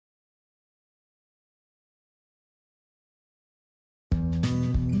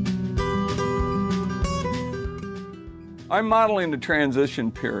I'm modeling the transition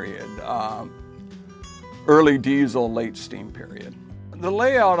period, early diesel, late steam period. The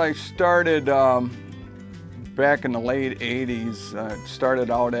layout I started back in the late 80s. It started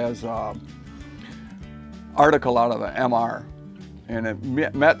out as an article out of an MR, and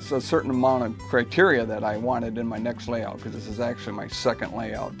it met a certain amount of criteria that I wanted in my next layout, because this is actually my second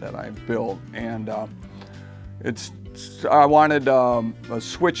layout that I built. And I wanted a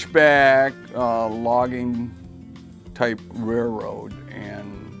switchback logging type railroad,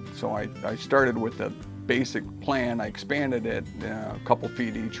 and so I started with the basic plan. I expanded it a couple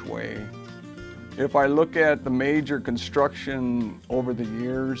feet each way. If I look at the major construction over the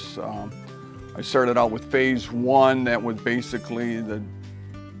years, I started out with phase 1. That was basically the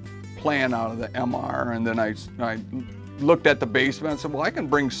plan out of the MR, and then I looked at the basement and said, well, I can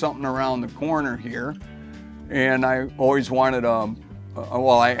bring something around the corner here. And I always wanted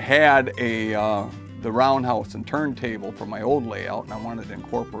I had the roundhouse and turntable for my old layout, and I wanted to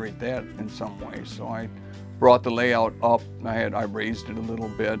incorporate that in some way. So I brought the layout up. I raised it a little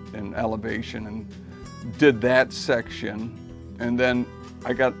bit in elevation and did that section. And then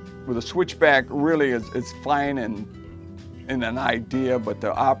I got, with a switchback, really it's fine in an idea, but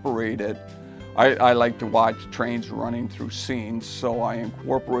to operate it, I like to watch trains running through scenes, so I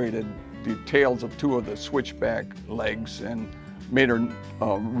incorporated the tails of 2 of the switchback legs and made a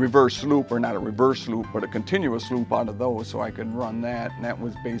reverse loop, or not a reverse loop, but a continuous loop out of those, so I could run that, and that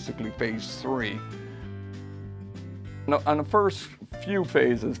was basically phase 3. On the first few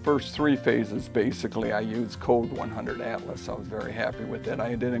phases, first 3 phases, basically I used Code 100 Atlas. I was very happy with it.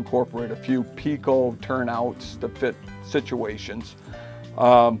 I did incorporate a few Pico turnouts to fit situations.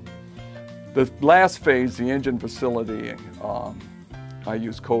 The last phase, the engine facility, I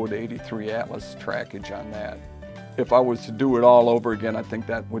used Code 83 Atlas trackage on that. If I was to do it all over again, I think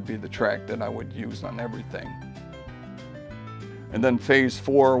that would be the track that I would use on everything. And then phase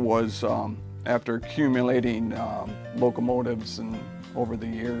 4 was, after accumulating locomotives and over the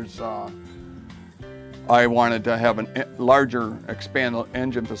years, I wanted to have a larger expanded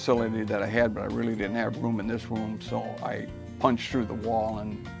engine facility that I had, but I really didn't have room in this room, so I punched through the wall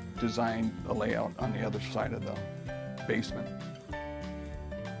and designed a layout on the other side of the basement.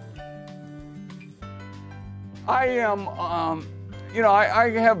 I am, I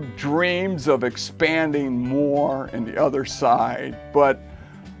have dreams of expanding more in the other side, but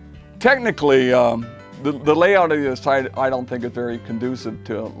technically, the layout of the other side, I don't think is very conducive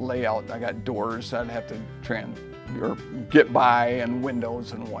to layout. I got doors I'd have to get by, and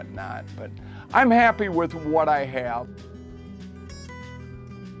windows and whatnot, but I'm happy with what I have.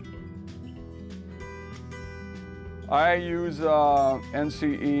 I use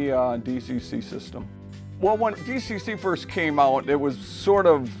NCE DCC system. Well, when DCC first came out, it was sort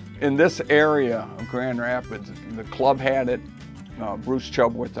of in this area of Grand Rapids. The club had it. Bruce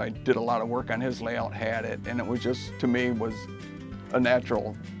Chubwith, I did a lot of work on his layout, had it, and it was just, to me, was a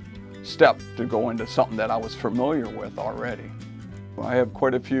natural step to go into something that I was familiar with already. I have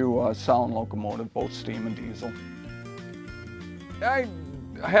quite a few sound locomotives, both steam and diesel. I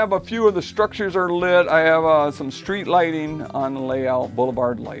have a few of the structures are lit. I have some street lighting on the layout,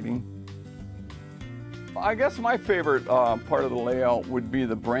 boulevard lighting. I guess my favorite part of the layout would be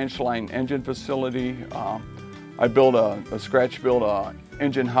the branch line engine facility. I built a scratch-built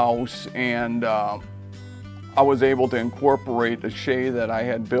engine house, and I was able to incorporate the shay that I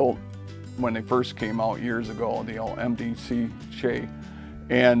had built when they first came out years ago, the old MDC shay.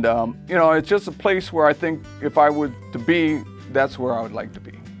 And it's just a place where I think if I were to be, that's where I would like to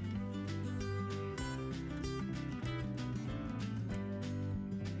be.